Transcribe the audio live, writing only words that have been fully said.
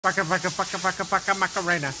Fucka, fucka, fucka, fucka, fucka,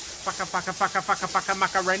 Macarena. Fucka, fucka, fucka, fucka, fucka,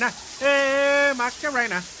 Macarena. Hey,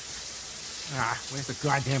 Macarena. Ah, where's the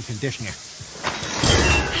goddamn conditioner?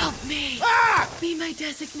 Help me. Ah! Be my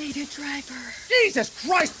designated driver. Jesus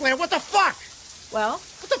Christ, Blaire, what the fuck? Well,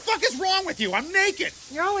 What the fuck is wrong with you? I'm naked.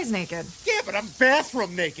 you're always naked. Yeah, but I'm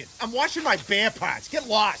bathroom naked. I'm washing my bare parts. Get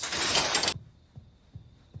lost.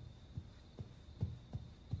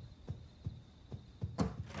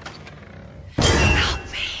 Help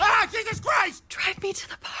me. Ah, Jesus Christ! Drive me to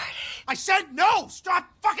the party. I said no! Stop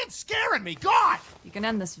fucking scaring me! God! You can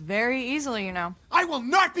end this very easily, you know. I will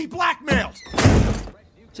not be blackmailed!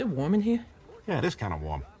 Is it warm in here? Yeah, it is kind of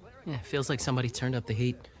warm. Yeah, feels like somebody turned up the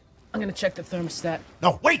heat. I'm gonna check the thermostat.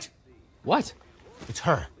 No, wait! What? It's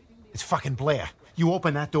her. It's fucking Blaire. You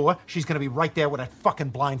open that door, she's gonna be right there with that fucking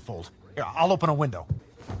blindfold. Here, I'll open a window.